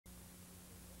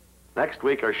Next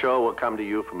week, our show will come to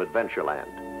you from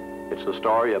Adventureland. It's the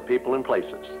story of people and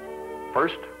places.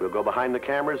 First, we'll go behind the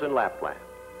cameras in Lapland,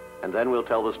 and then we'll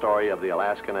tell the story of the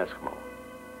Alaskan Eskimo.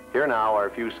 Here now are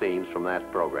a few scenes from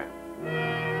that program.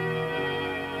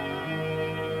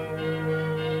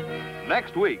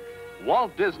 Next week,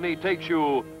 Walt Disney takes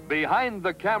you behind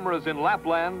the cameras in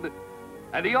Lapland,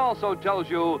 and he also tells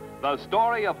you the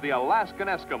story of the Alaskan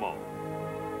Eskimo.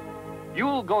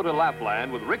 You'll go to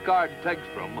Lapland with Rickard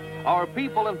Tegstrom, our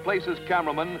People and Places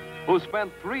cameraman, who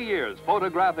spent 3 years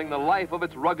photographing the life of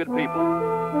its rugged people.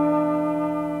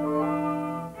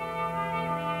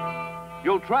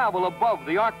 You'll travel above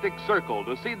the Arctic Circle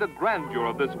to see the grandeur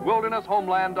of this wilderness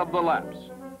homeland of the Laps.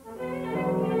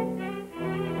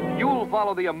 You'll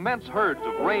follow the immense herds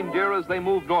of reindeer as they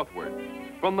move northward,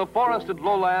 from the forested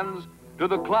lowlands to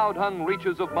the cloud-hung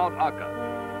reaches of Mount Akka.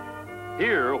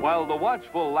 Here, while the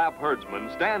watchful Lap herdsmen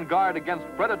stand guard against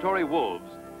predatory wolves,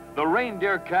 the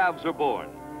reindeer calves are born.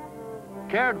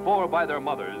 Cared for by their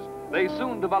mothers, they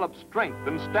soon develop strength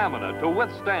and stamina to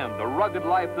withstand the rugged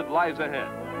life that lies ahead.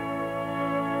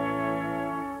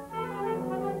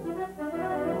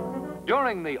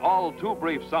 During the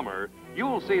all-too-brief summer,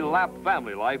 you'll see Lap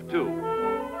family life, too.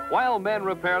 While men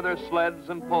repair their sleds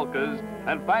and polkas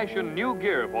and fashion new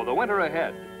gear for the winter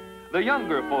ahead, the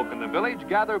younger folk in the village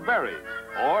gather berries,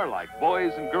 or, like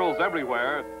boys and girls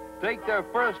everywhere, take their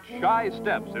first shy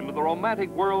steps into the romantic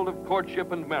world of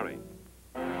courtship and marriage.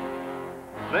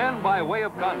 Then, by way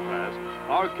of contrast,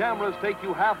 our cameras take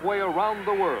you halfway around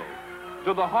the world,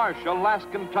 to the harsh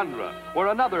Alaskan tundra, where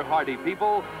another hardy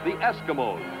people, the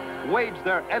Eskimos, wage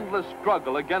their endless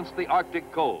struggle against the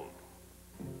Arctic cold.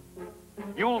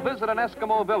 You'll visit an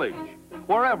Eskimo village,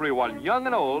 where everyone, young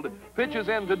and old, pitches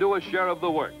in to do a share of the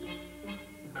work.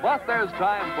 But there's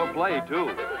time for play, too,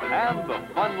 and the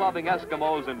fun-loving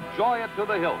Eskimos enjoy it to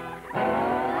the hilt.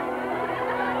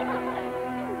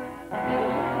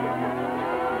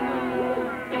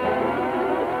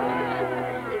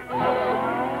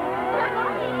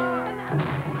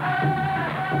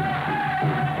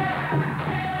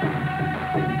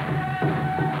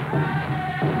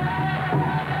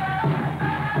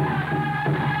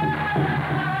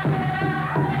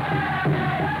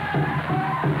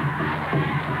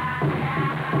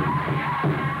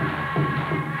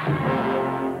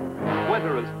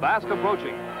 Fast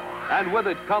approaching, and with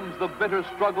it comes the bitter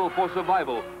struggle for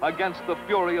survival against the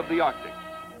fury of the Arctic.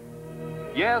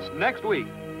 Yes, next week,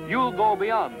 you'll go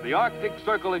beyond the Arctic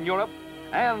Circle in Europe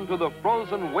and to the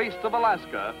frozen wastes of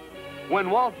Alaska when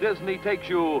Walt Disney takes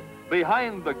you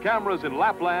behind the cameras in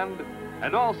Lapland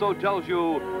and also tells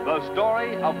you the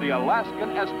story of the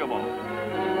Alaskan Eskimo.